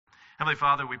Heavenly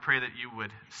Father, we pray that you would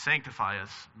sanctify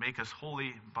us, make us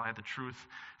holy by the truth,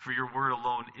 for your word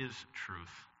alone is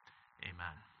truth.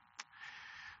 Amen.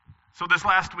 So this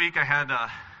last week I had a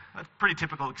pretty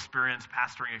typical experience,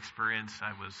 pastoring experience.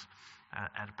 I was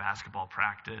at a basketball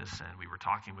practice, and we were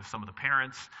talking with some of the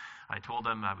parents. I told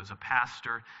them I was a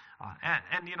pastor,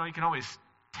 and you know, you can always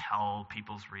tell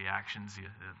people's reactions, you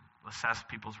assess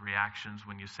people's reactions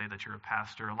when you say that you're a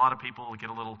pastor. A lot of people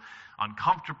get a little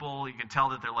uncomfortable. You can tell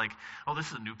that they're like, oh, this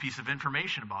is a new piece of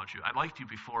information about you. I liked you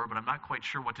before, but I'm not quite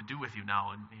sure what to do with you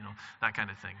now, and you know, that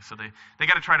kind of thing. So they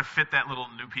got to try to fit that little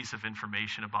new piece of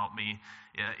information about me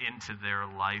into their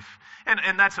life,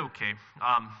 and that's okay.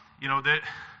 You know,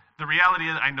 the reality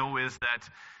I know is that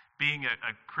being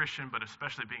a Christian, but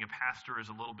especially being a pastor, is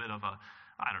a little bit of a,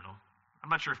 I don't know, I'm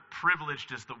not sure if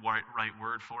privileged is the right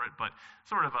word for it, but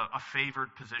sort of a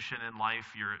favored position in life.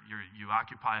 You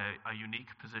occupy a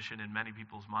unique position in many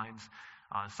people's minds.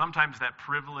 Sometimes that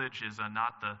privilege is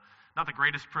not the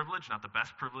greatest privilege, not the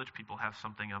best privilege. People have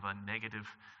something of a negative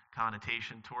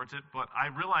connotation towards it. But I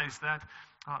realize that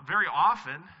very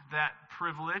often that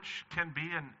privilege can be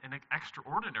an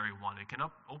extraordinary one. It can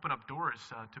open up doors.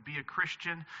 To be a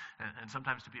Christian and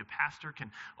sometimes to be a pastor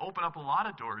can open up a lot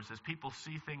of doors as people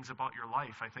see things about your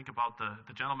life. I think about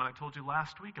the gentleman I told you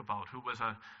last week about, who was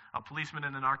a policeman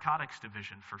in the narcotics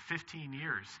division for 15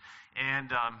 years.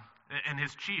 And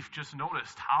his chief just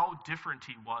noticed how different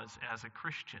he was as a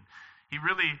Christian. He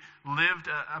really lived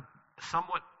a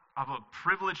somewhat of a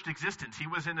privileged existence. He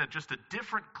was in just a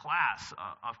different class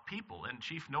of people, and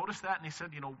Chief noticed that, and he said,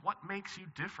 you know, what makes you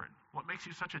different? What makes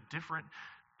you such a different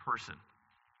person?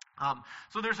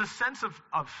 So there's a sense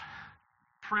of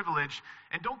privilege,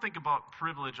 and don't think about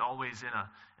privilege always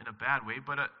in a bad way,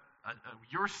 but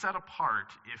you're set apart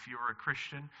if you're a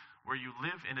Christian, where you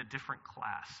live in a different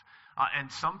class. And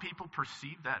some people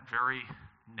perceive that very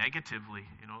negatively.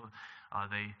 You know,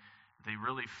 they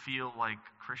really feel like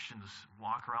Christians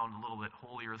walk around a little bit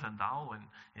holier than thou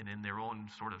and in their own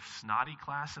sort of snotty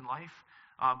class in life.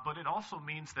 But it also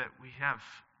means that we have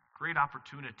great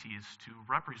opportunities to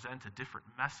represent a different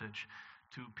message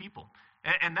to people.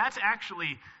 And that's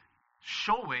actually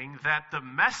showing that the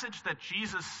message that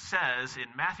Jesus says in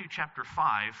Matthew chapter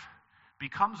 5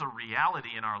 becomes a reality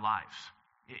in our lives.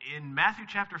 In Matthew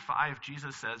chapter 5,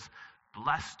 Jesus says,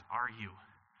 "Blessed are you."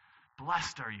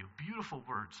 Blessed are you. Beautiful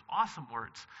words, awesome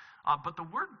words. But the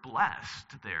word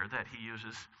blessed there that he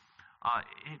uses,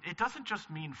 it doesn't just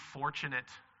mean fortunate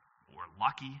or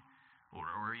lucky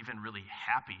or even really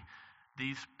happy.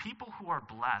 These people who are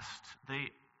blessed,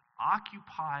 they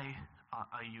occupy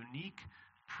a unique,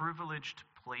 privileged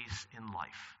place in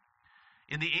life.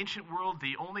 In the ancient world,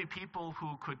 the only people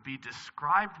who could be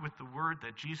described with the word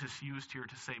that Jesus used here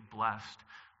to say blessed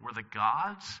were the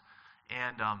gods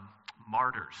and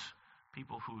martyrs.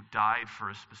 People who died for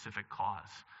a specific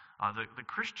cause. The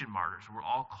Christian martyrs were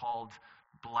all called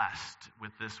blessed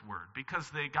with this word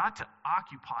because they got to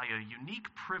occupy a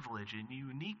unique privilege, a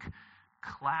unique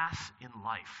class in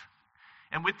life.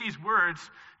 And with these words,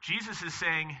 Jesus is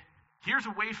saying, here's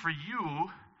a way for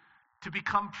you to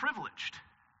become privileged.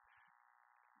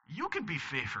 You can be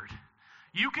favored.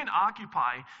 You can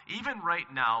occupy, even right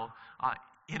now,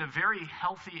 in a very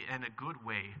healthy and a good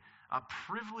way, a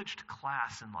privileged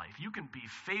class in life. You can be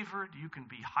favored. You can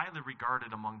be highly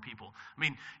regarded among people. I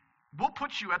mean, we'll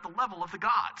put you at the level of the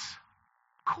gods.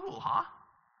 Cool, huh?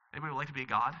 Anybody would like to be a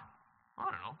god? I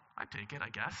don't know. I'd take it, I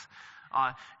guess.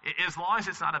 As long as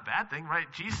it's not a bad thing, right?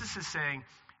 Jesus is saying,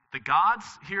 the gods,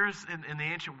 here's in the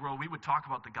ancient world, we would talk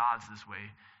about the gods this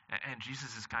way. And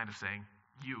Jesus is kind of saying,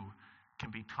 you can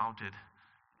be counted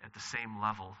at the same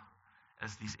level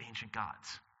as these ancient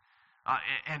gods.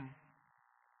 And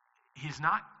he's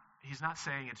not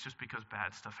saying it's just because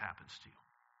bad stuff happens to you.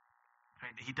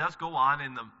 Right? He does go on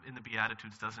in the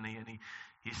Beatitudes, doesn't he? And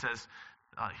he says,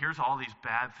 here's all these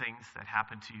bad things that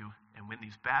happen to you, and when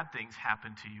these bad things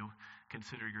happen to you,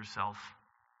 consider yourself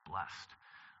blessed.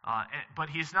 But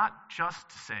he's not just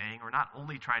saying, or not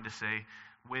only trying to say,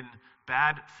 when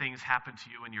bad things happen to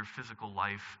you in your physical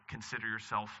life, consider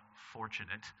yourself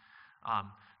fortunate.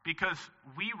 Because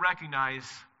we recognize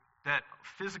that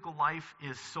physical life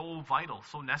is so vital,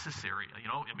 so necessary. You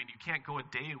know, I mean, you can't go a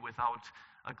day without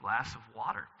a glass of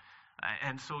water.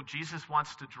 And so Jesus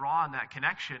wants to draw on that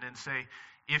connection and say,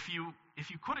 if you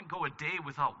couldn't go a day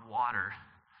without water,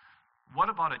 what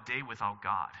about a day without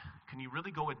God? Can you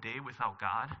really go a day without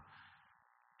God?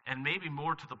 And maybe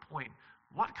more to the point,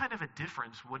 what kind of a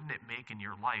difference wouldn't it make in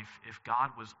your life if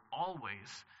God was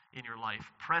always in your life,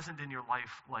 present in your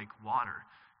life like water?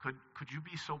 Could you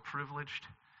be so privileged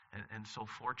and so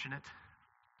fortunate?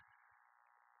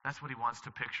 That's what he wants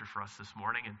to picture for us this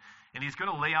morning. And he's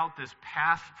going to lay out this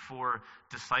path for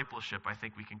discipleship, I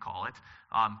think we can call it.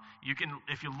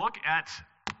 If you look at,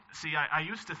 I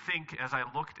used to think as I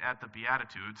looked at the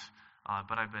Beatitudes,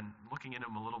 but I've been looking into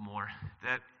them a little more,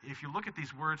 that if you look at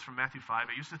these words from Matthew 5,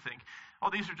 I used to think,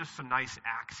 these are just some nice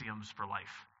axioms for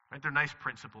life, right? They're nice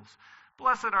principles.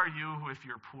 Blessed are you if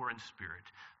you're poor in spirit.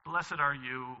 Blessed are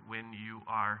you when you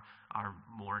are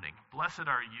mourning. Blessed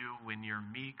are you when you're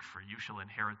meek, for you shall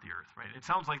inherit the earth, right? It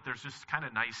sounds like there's just kind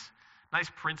of nice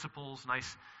principles,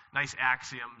 nice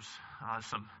axioms,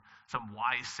 some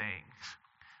wise sayings.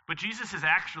 But Jesus is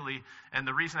actually, and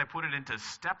the reason I put it into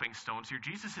stepping stones here,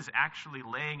 Jesus is actually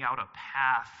laying out a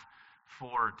path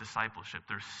for discipleship.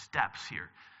 There's steps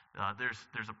here.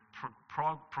 There's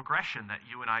a progression that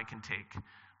you and I can take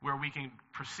where we can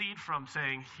proceed from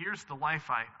saying, here's the life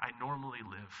I normally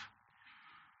live.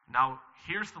 Now,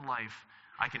 here's the life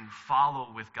I can follow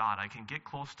with God. I can get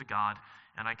close to God,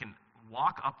 and I can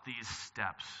walk up these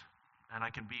steps, and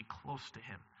I can be close to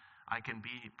Him. I can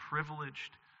be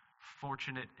privileged,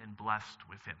 fortunate, and blessed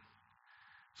with Him.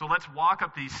 So let's walk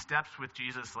up these steps with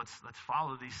Jesus. Let's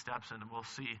follow these steps, and we'll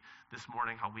see this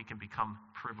morning how we can become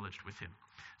privileged with Him.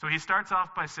 So he starts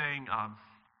off by saying,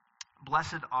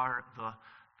 blessed are the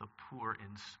poor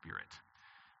in spirit.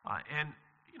 And,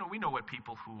 we know what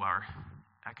people who are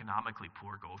economically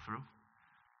poor go through.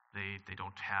 They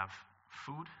don't have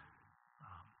food.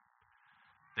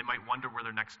 They might wonder where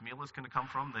their next meal is going to come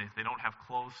from. They don't have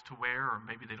clothes to wear, or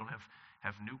maybe they don't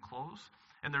have new clothes.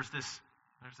 And there's this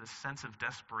sense of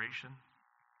desperation,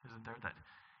 isn't there, that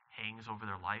hangs over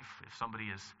their life if somebody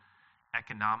is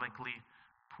economically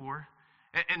poor.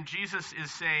 And Jesus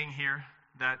is saying here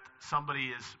that somebody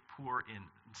is poor in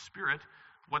spirit.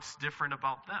 What's different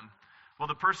about them? Well,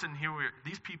 the person here,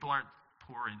 these people aren't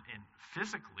poor in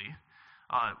physically.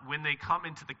 When they come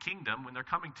into the kingdom, when they're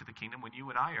coming to the kingdom, when you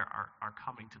and I are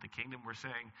coming to the kingdom, we're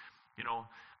saying,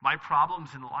 my problems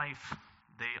in life,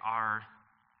 they are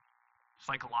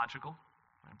psychological,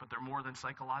 right? But they're more than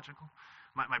psychological.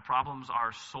 My problems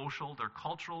are social, they're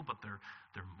cultural, but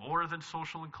they're more than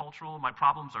social and cultural. My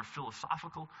problems are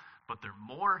philosophical, but they're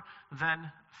more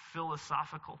than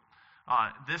philosophical.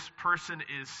 This person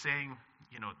is saying,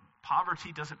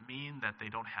 poverty doesn't mean that they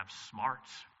don't have smarts.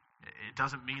 It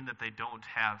doesn't mean that they don't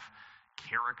have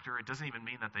character. It doesn't even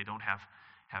mean that they don't have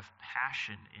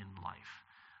passion in life.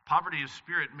 Poverty of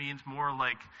spirit means more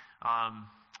like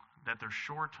that they're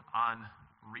short on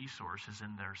resources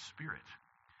in their spirit.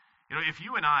 If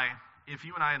you and I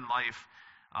in life,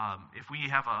 if we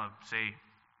have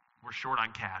we're short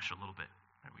on cash a little bit,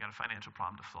 right? We got a financial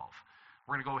problem to solve.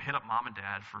 We're going to go hit up mom and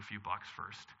dad for a few bucks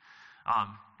first.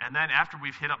 And then after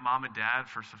we've hit up mom and dad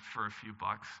for a few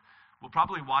bucks, we'll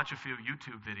probably watch a few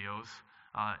YouTube videos,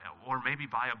 or maybe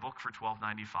buy a book for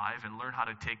 $12.95 and learn how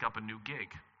to take up a new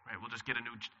gig. Right? We'll just get a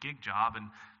new gig job and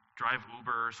drive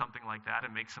Uber or something like that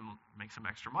and make some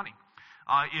extra money.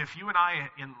 If you and I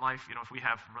in life, if we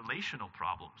have relational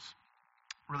problems,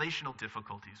 relational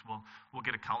difficulties, we'll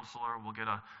get a counselor, we'll get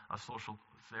a social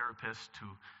therapist to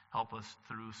help us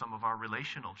through some of our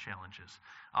relational challenges.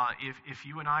 If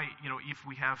you and I, if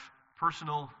we have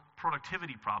personal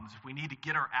productivity problems, if we need to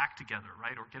get our act together,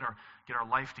 right, or get our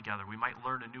life together, we might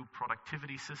learn a new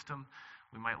productivity system.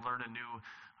 We might learn a new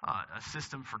a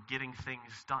system for getting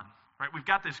things done, right? We've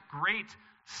got this great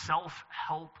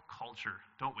self-help culture,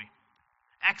 don't we?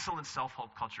 Excellent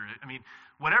self-help culture. I mean,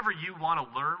 whatever you want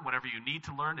to learn, whatever you need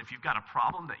to learn, if you've got a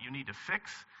problem that you need to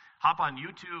fix, hop on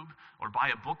YouTube or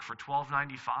buy a book for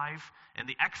 $12.95, and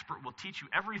the expert will teach you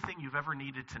everything you've ever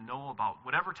needed to know about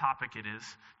whatever topic it is,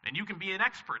 and you can be an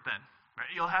expert then. Right?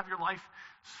 You'll have your life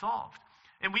solved.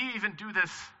 And we even do this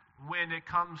when it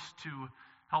comes to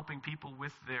helping people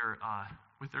with their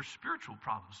spiritual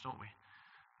problems, don't we?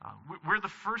 We're the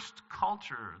first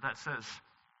culture that says,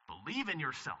 believe in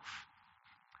yourself.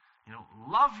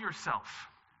 Love yourself.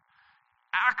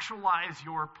 Actualize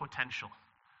your potential.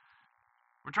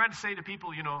 We're trying to say to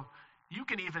people, you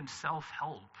can even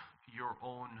self-help your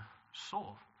own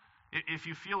soul. If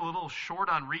you feel a little short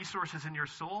on resources in your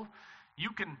soul, you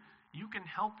can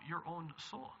help your own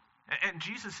soul. And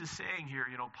Jesus is saying here,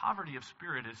 poverty of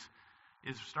spirit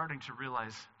is starting to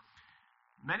realize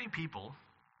many people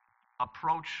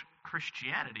approach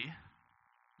Christianity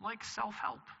like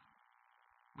self-help.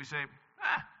 We say,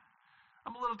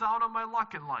 I'm a little down on my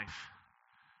luck in life.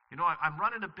 I'm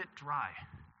running a bit dry.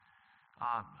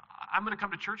 I'm going to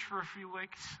come to church for a few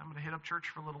weeks. I'm going to hit up church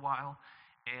for a little while,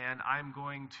 and I'm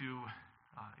going to,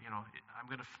 I'm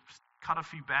going to cut a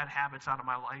few bad habits out of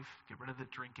my life, get rid of the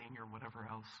drinking or whatever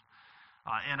else,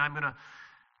 and I'm going to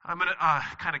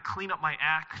kind of clean up my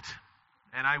act,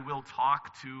 and I will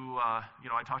talk to,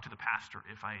 I talk to the pastor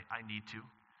if I need to.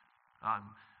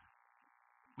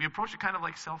 We approach it kind of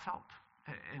like self-help.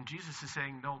 And Jesus is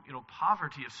saying, no,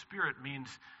 poverty of spirit means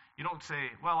you don't say,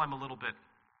 well, I'm a little bit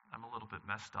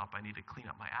messed up. I need to clean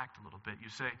up my act a little bit. You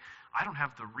say, I don't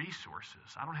have the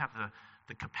resources. I don't have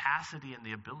the capacity and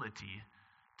the ability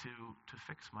to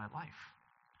fix my life.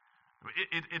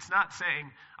 It's not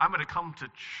saying, I'm going to come to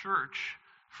church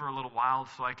for a little while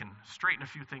so I can straighten a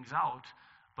few things out.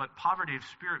 But poverty of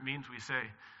spirit means we say,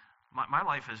 my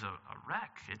life is a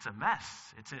wreck. It's a mess.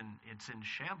 It's in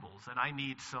shambles. And I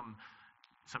need some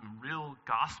real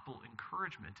gospel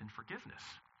encouragement and forgiveness.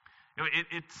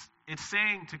 It's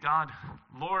saying to God,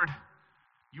 Lord,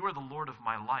 you are the Lord of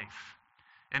my life.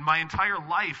 And my entire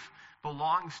life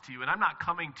belongs to you. And I'm not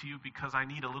coming to you because I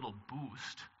need a little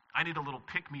boost. I need a little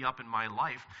pick-me-up in my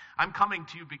life. I'm coming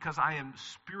to you because I am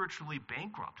spiritually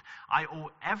bankrupt. I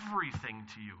owe everything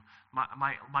to you.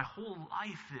 My whole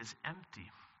life is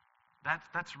empty.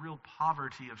 That's real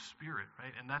poverty of spirit,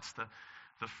 right? And that's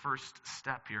the first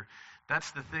step here.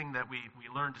 That's the thing that we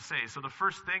learn to say. So the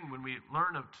first thing when we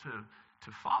learn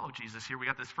to follow Jesus here, we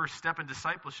got this first step in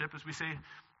discipleship is we say,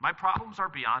 my problems are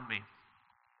beyond me.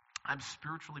 I'm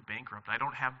spiritually bankrupt. I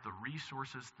don't have the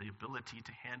resources, the ability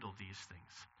to handle these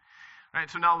things. Right,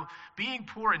 so now being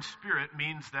poor in spirit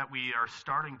means that we are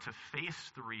starting to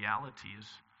face the realities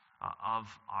of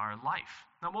our life.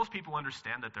 Now most people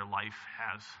understand that their life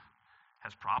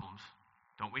has problems,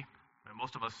 don't we?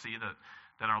 Most of us see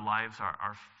that our lives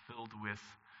are filled with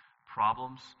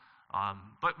problems,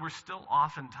 but we're still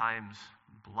oftentimes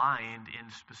blind in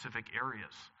specific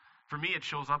areas. For me, it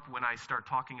shows up when I start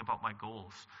talking about my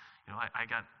goals. I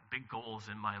got big goals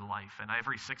in my life, and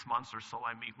every 6 months or so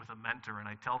I meet with a mentor, and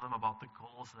I tell them about the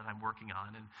goals that I'm working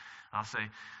on, and I'll say,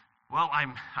 well,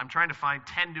 I'm trying to find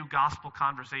 10 new gospel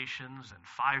conversations and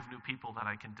 5 new people that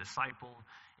I can disciple,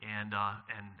 and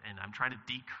I'm trying to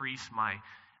decrease my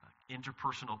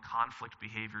interpersonal conflict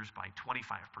behaviors by 25%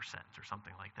 or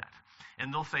something like that.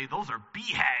 And they'll say, those are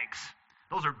BHAGs.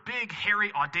 Those are big,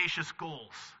 hairy, audacious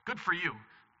goals. Good for you.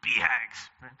 BHAGs.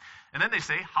 Right? And then they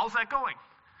say, how's that going?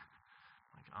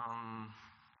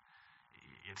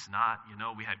 It's not,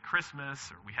 we had Christmas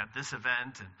or we had this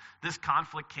event and this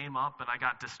conflict came up and I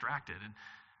got distracted.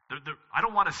 And I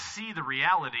don't want to see the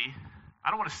reality. I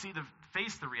don't want to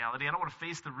face the reality. I don't want to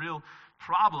face the real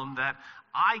problem that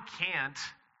I can't,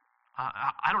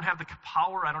 I don't have the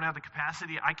power, I don't have the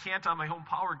capacity, I can't on my own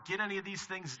power get any of these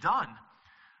things done.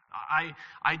 I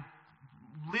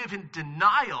live in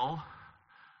denial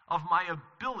of my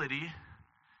ability,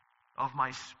 of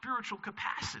my spiritual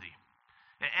capacity.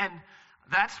 And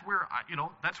that's where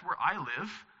I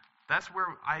live. That's where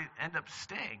I end up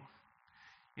staying.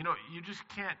 You just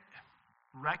can't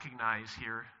recognize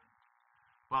here.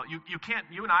 Well,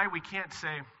 you and I, we can't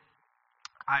say,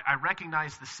 I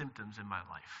recognize the symptoms in my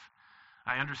life.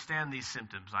 I understand these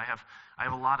symptoms. I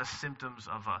have a lot of symptoms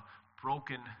of a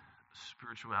broken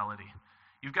spirituality.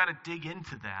 You've got to dig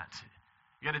into that.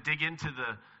 You got to dig into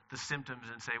the symptoms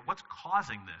and say, what's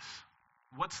causing this?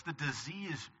 What's the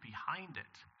disease behind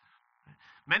it?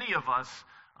 Many of us,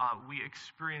 we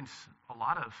experience a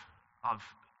lot of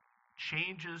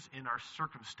changes in our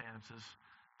circumstances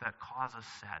that cause us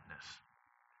sadness.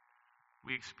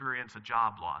 We experience a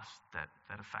job loss that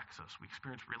affects us. We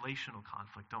experience relational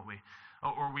conflict, don't we?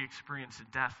 Or we experience a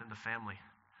death in the family.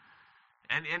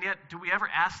 And yet, do we ever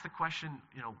ask the question,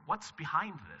 what's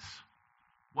behind this?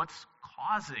 What's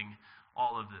causing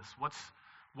all of this?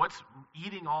 What's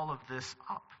eating all of this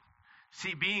up?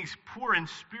 See, being poor in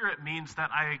spirit means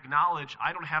that I acknowledge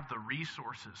I don't have the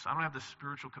resources. I don't have the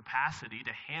spiritual capacity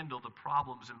to handle the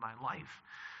problems in my life.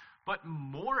 But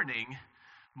mourning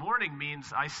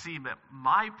means I see that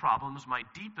my problems, my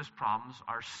deepest problems,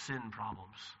 are sin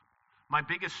problems. My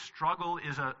biggest struggle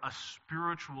is a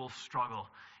spiritual struggle.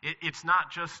 It's not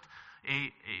just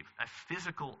a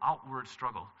physical outward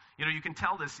struggle. You can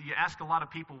tell this. You ask a lot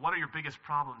of people, what are your biggest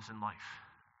problems in life?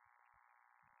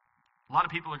 A lot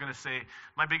of people are going to say,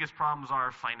 my biggest problems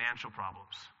are financial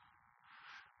problems.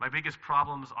 My biggest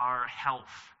problems are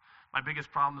health. My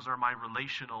biggest problems are my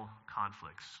relational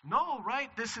conflicts. No, right?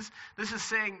 This is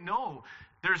saying no.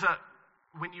 There's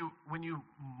when you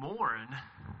mourn,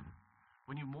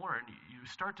 you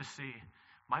start to see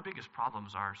my biggest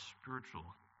problems are spiritual.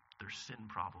 They're sin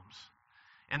problems.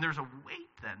 And there's a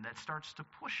weight then that starts to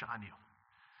push on you.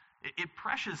 It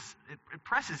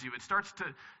presses you. It starts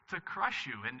to crush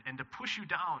you and to push you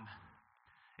down.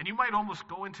 And you might almost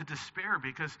go into despair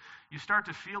because you start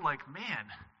to feel like, man,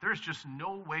 there's just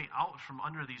no way out from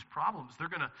under these problems. They're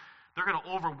gonna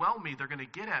overwhelm me. They're gonna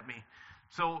get at me.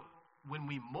 So when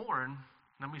we mourn,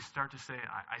 And then we start to say,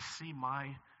 I see my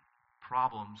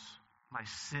problems, my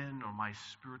sin or my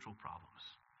spiritual problems.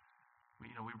 We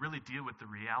really deal with the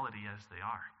reality as they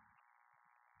are.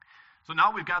 So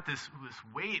now we've got this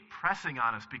weight pressing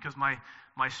on us because my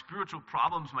spiritual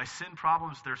problems, my sin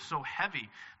problems, they're so heavy.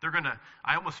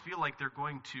 I almost feel like they're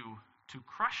going to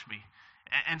crush me.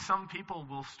 And some people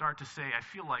will start to say, I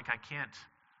feel like I can't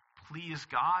please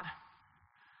God.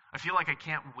 I feel like I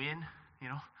can't win.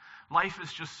 Life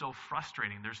is just so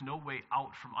frustrating. There's no way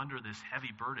out from under this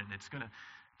heavy burden. It's going to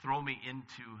throw me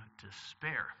into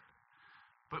despair.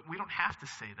 But we don't have to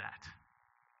say that.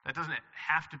 That doesn't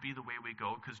have to be the way we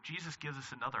go, because Jesus gives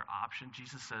us another option.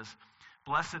 Jesus says,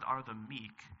 "Blessed are the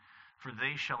meek, for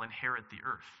they shall inherit the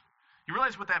earth." You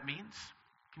realize what that means?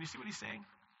 Can you see what he's saying?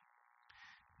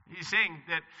 He's saying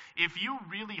that if you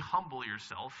really humble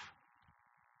yourself,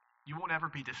 you won't ever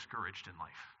be discouraged in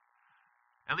life.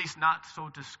 At least not so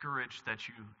discouraged that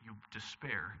you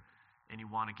despair and you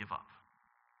want to give up.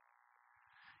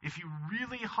 If you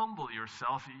really humble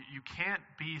yourself, you can't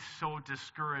be so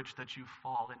discouraged that you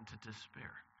fall into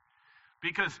despair.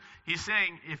 Because he's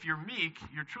saying, if you're meek,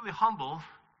 you're truly humble,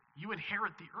 you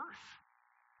inherit the earth.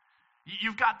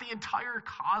 You've got the entire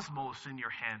cosmos in your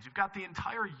hands. You've got the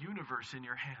entire universe in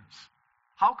your hands.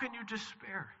 How can you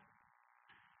despair?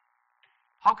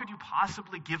 How could you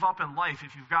possibly give up in life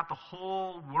if you've got the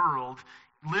whole world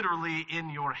literally in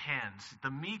your hands?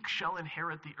 The meek shall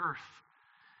inherit the earth.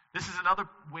 This is another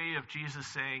way of Jesus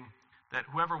saying that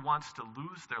whoever wants to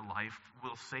lose their life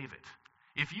will save it.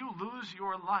 If you lose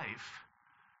your life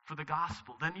for the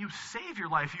gospel, then you save your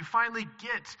life. You finally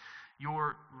get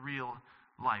your real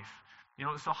life.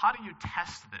 So how do you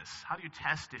test this? How do you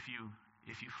test if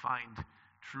you find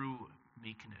true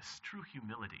meekness, true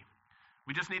humility?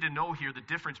 We just need to know here the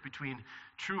difference between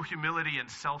true humility and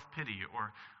self-pity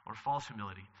or false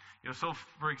humility. So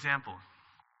for example,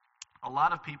 a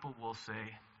lot of people will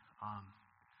say,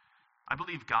 I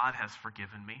believe God has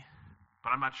forgiven me,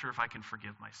 but I'm not sure if I can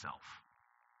forgive myself.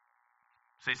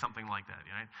 Say something like that.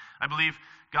 Right? I believe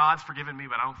God's forgiven me,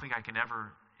 but I don't think I can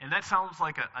ever. And that sounds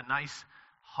like a nice,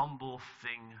 humble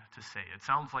thing to say. It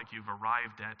sounds like you've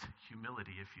arrived at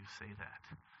humility if you say that.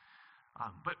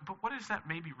 But what is that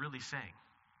maybe really saying?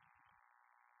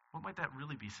 What might that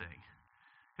really be saying?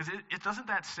 Because it doesn't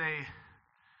that say,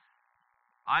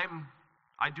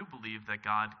 I do believe that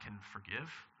God can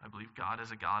forgive. I believe God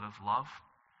is a God of love.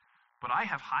 But I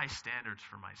have high standards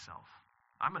for myself.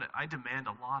 I demand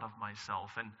a lot of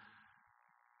myself. And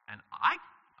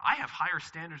I have higher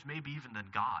standards maybe even than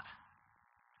God.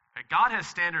 Right? God has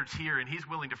standards here, and he's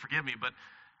willing to forgive me. But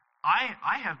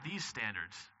I have these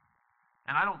standards,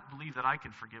 and I don't believe that I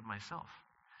can forgive myself.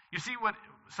 You see what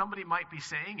somebody might be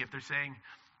saying if they're saying,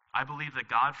 I believe that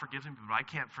God forgives me, but I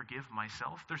can't forgive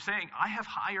myself. They're saying, I have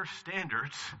higher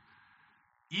standards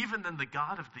even than the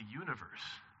God of the universe.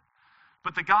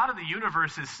 But the God of the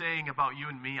universe is saying about you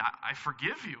and me, I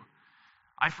forgive you.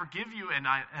 I forgive you and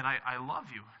I love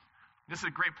you. This is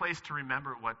a great place to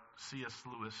remember what C.S.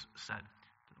 Lewis said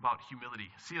about humility.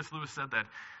 C.S. Lewis said that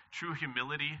true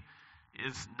humility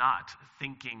is not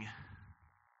thinking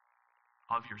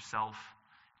of yourself,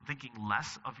 thinking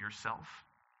less of yourself.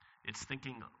 It's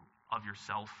thinking of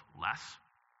yourself less.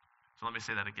 So let me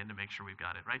say that again to make sure we've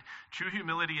got it, right? True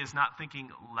humility is not thinking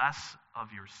less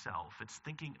of yourself. It's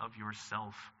thinking of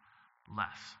yourself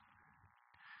less.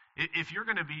 If you're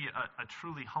going to be a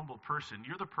truly humble person,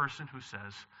 you're the person who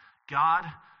says, God,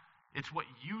 it's what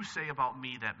you say about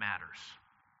me that matters.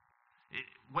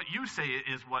 What you say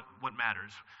is what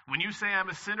matters. When you say I'm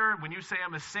a sinner, when you say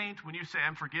I'm a saint, when you say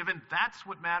I'm forgiven, that's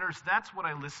what matters. That's what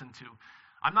I listen to.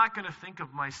 I'm not going to think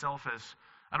of myself as,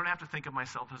 I don't have to think of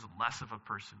myself as less of a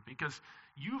person, because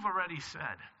you've already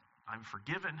said I'm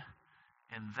forgiven,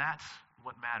 and that's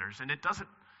what matters. And it doesn't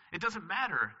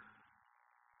matter.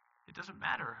 It doesn't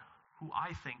matter who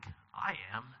I think I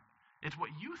am. It's what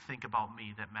you think about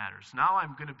me that matters. Now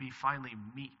I'm going to be finally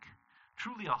meek,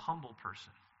 truly a humble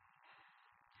person.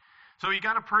 So you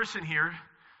got a person here,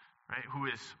 right, who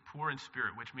is poor in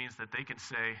spirit, which means that they can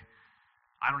say,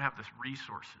 I don't have the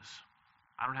resources.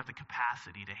 I don't have the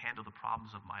capacity to handle the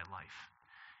problems of my life.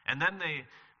 And then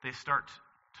they start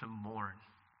to mourn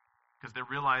because they're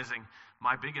realizing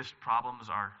my biggest problems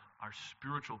are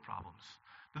spiritual problems.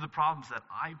 They're the problems that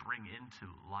I bring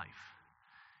into life.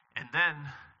 And then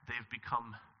they've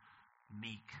become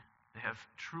meek. They have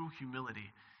true humility.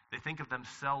 They think of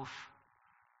themselves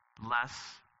less.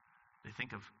 They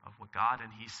think of what God,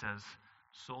 and he says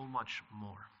so much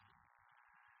more.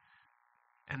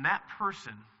 And that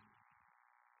person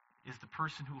is the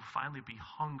person who will finally be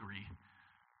hungry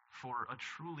for a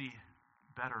truly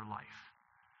better life.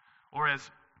 Or as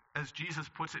Jesus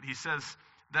puts it, he says,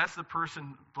 that's the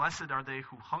person, blessed are they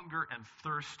who hunger and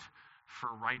thirst for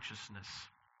righteousness.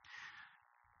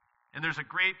 And there's a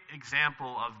great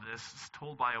example of this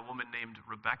told by a woman named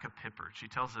Rebecca Pippert. She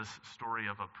tells this story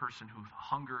of a person who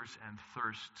hungers and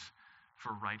thirsts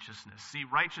for righteousness. See,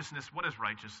 righteousness, what is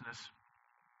righteousness?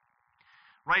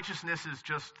 Righteousness is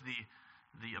just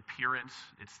the appearance,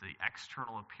 it's the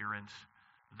external appearance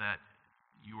that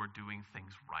you are doing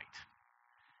things right.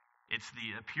 It's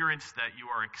the appearance that you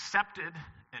are accepted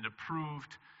and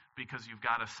approved because you've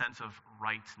got a sense of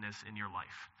rightness in your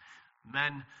life.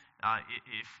 Men,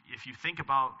 if you think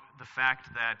about the fact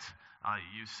that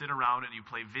you sit around and you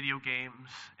play video games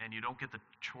and you don't get the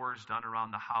chores done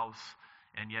around the house,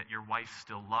 and yet your wife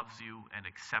still loves you and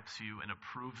accepts you and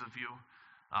approves of you,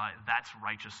 that's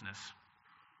righteousness.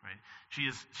 Right? She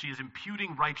is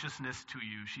imputing righteousness to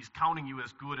you. She's counting you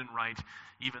as good and right,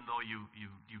 even though you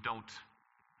don't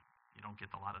get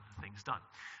a lot of the things done.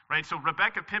 Right? So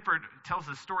Rebecca Pippert tells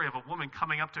the story of a woman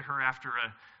coming up to her after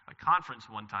a conference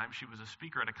one time. She was a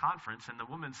speaker at a conference, and the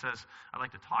woman says, I'd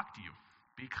like to talk to you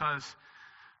because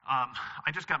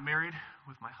I just got married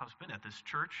with my husband at this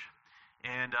church,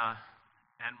 and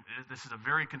this is a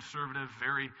very conservative,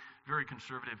 very, very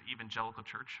conservative evangelical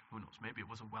church. Who knows? Maybe it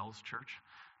was a Wells church.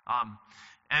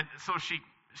 And so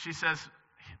she says,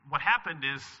 what happened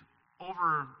is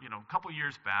over a couple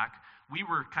years back, we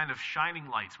were kind of shining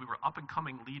lights. We were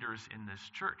up-and-coming leaders in this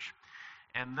church.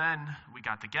 And then we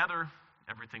got together.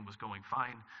 Everything was going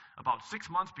fine. About 6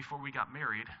 months before we got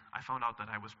married, I found out that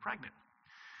I was pregnant.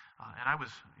 And I was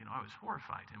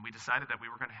horrified. And we decided that we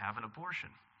were going to have an abortion.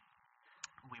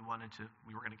 We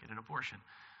were going to get an abortion.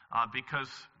 Because,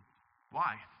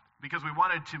 why? Because we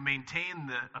wanted to maintain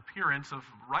the appearance of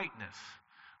rightness.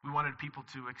 We wanted people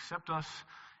to accept us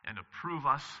and approve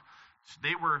us.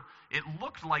 It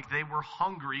looked like they were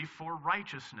hungry for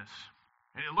righteousness.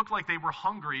 And it looked like they were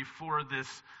hungry for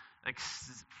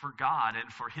for God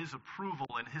and for His approval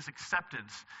and His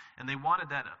acceptance. And they wanted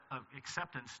that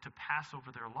acceptance to pass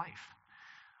over their life.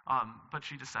 But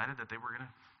she decided that they were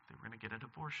going to get an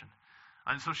abortion.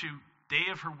 And so day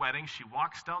of her wedding, she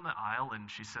walks down the aisle and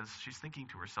she says, she's thinking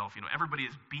to herself, everybody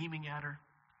is beaming at her.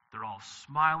 They're all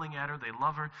smiling at her. They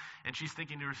love her. And she's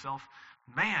thinking to herself,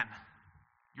 man,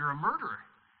 you're a murderer.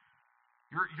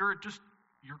 You're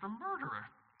a murderer.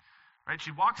 Right?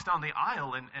 She walks down the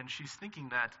aisle and she's thinking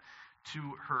that to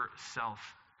herself.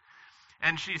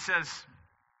 And she says,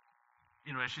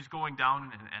 as she's going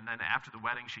down and then after the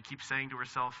wedding, she keeps saying to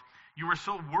herself, you were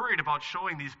so worried about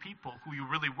showing these people who you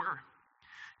really were.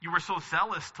 You were so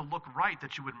zealous to look right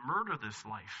that you would murder this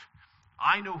life.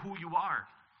 I know who you are,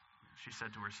 she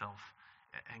said to herself,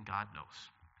 and God knows.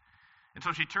 And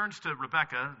so she turns to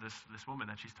Rebecca, this woman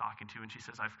that she's talking to, and she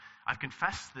says, I've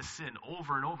confessed this sin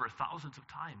over and over thousands of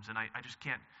times, and I just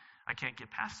can't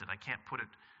get past it. I can't put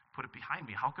it behind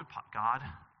me. How could God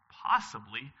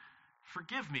possibly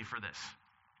forgive me for this?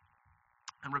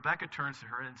 And Rebecca turns to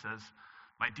her and says,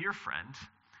 my dear friend,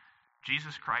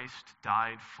 Jesus Christ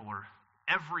died for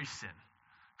every sin,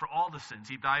 for all the sins.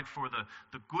 He died for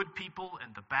the good people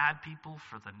and the bad people,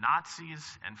 for the Nazis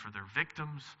and for their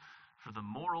victims, for the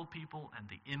moral people and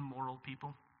the immoral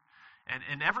people.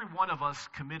 And every one of us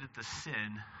committed the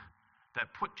sin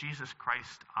that put Jesus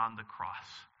Christ on the cross.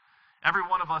 Every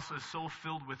one of us is so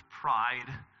filled with pride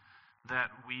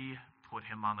that we put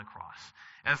him on the cross.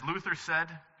 As Luther said,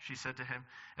 she said to him,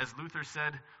 as Luther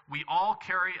said, we all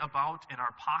carry about in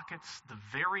our pockets the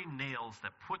very nails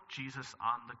that put Jesus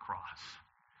on the cross.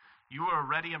 You were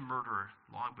already a murderer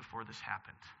long before this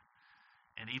happened.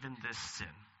 And even this sin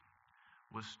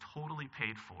was totally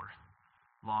paid for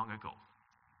long ago.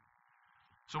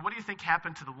 So what do you think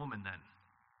happened to the woman then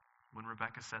when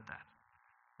Rebecca said that?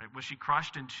 Right? Was she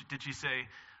crushed and did she say,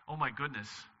 oh my goodness,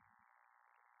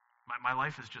 my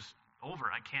life is just over.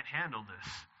 I can't handle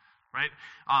this, right?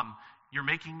 You're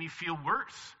making me feel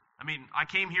worse. I mean, I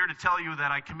came here to tell you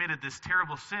that I committed this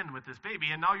terrible sin with this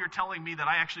baby, and now you're telling me that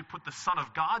I actually put the Son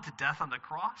of God to death on the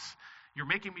cross? You're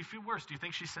making me feel worse. Do you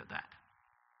think she said that?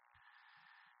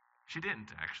 She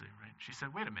didn't, actually, right? She said,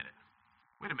 wait a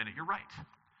minute, you're right.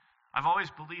 I've always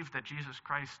believed that Jesus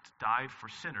Christ died for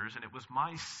sinners, and it was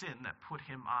my sin that put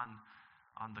him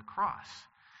on the cross.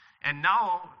 And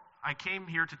now I came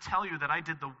here to tell you that I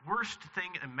did the worst thing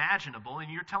imaginable,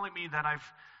 and you're telling me that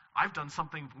I've done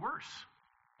something worse.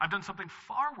 I've done something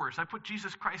far worse. I put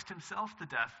Jesus Christ himself to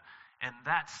death, and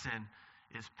that sin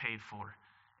is paid for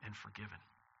and forgiven.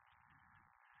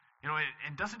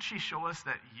 And doesn't she show us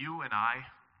that you and I,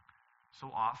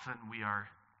 so often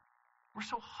we're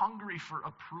so hungry for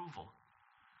approval.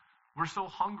 We're so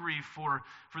hungry for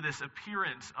this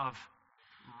appearance of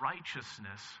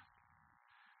righteousness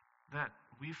that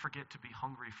we forget to be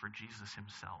hungry for Jesus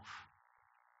himself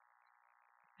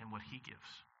and what he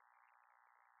gives.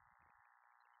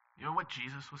 You know what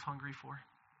Jesus was hungry for?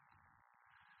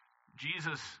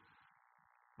 Jesus,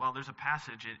 well, there's a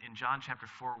passage in John chapter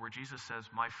 4 where Jesus says,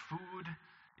 "My food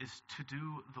is to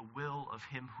do the will of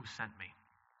him who sent me."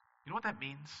 You know what that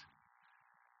means?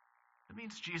 It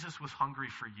means Jesus was hungry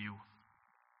for you.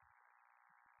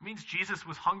 It means Jesus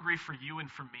was hungry for you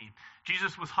and for me.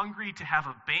 Jesus was hungry to have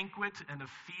a banquet and a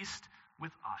feast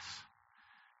with us.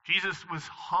 Jesus was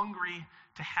hungry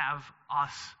to have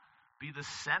us be the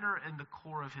center and the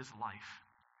core of his life.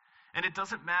 And it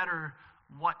doesn't matter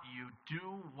what you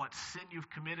do, what sin you've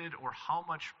committed, or how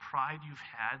much pride you've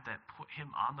had that put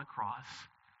him on the cross.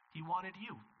 He wanted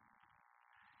you.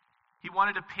 He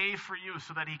wanted to pay for you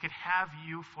so that he could have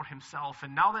you for himself.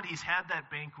 And now that he's had that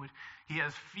banquet, he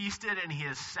has feasted and he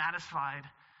is satisfied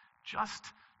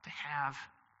just to have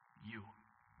you.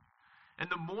 And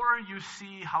the more you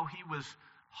see how he was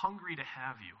hungry to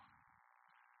have you,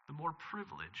 the more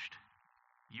privileged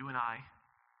you and I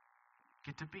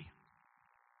get to be.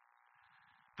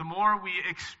 The more we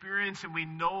experience and we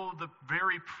know the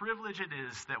very privilege it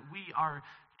is that we are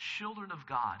children of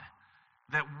God,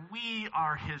 that we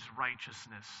are his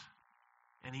righteousness,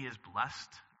 and he is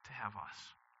blessed to have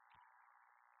us.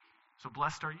 So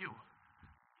blessed are you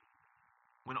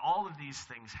when all of these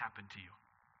things happen to you,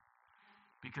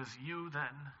 because you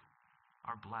then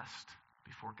are blessed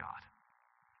before God.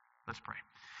 Let's pray.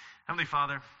 Heavenly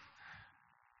Father,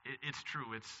 it's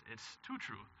true, it's too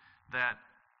true that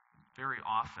very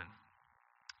often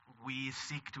we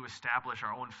seek to establish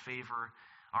our own favor,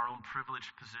 our own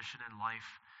privileged position in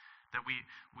life, that we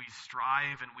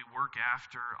strive and we work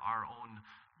after our own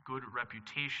good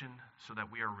reputation so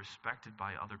that we are respected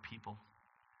by other people.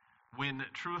 When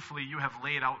truthfully you have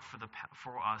laid out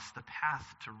for us the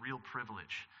path to real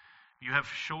privilege. You have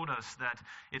showed us that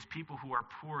it's people who are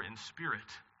poor in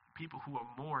spirit, people who are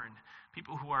mourn,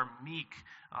 people who are meek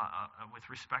with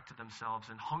respect to themselves,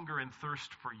 and hunger and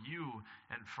thirst for you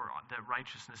and for the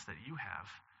righteousness that you have,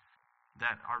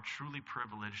 that are truly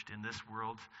privileged in this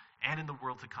world and in the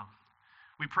world to come.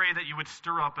 We pray that you would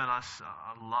stir up in us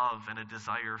a love and a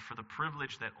desire for the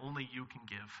privilege that only you can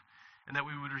give, and that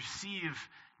we would receive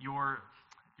your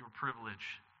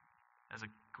privilege as a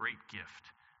great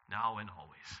gift, now and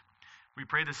always. We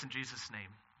pray this in Jesus'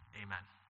 name. Amen.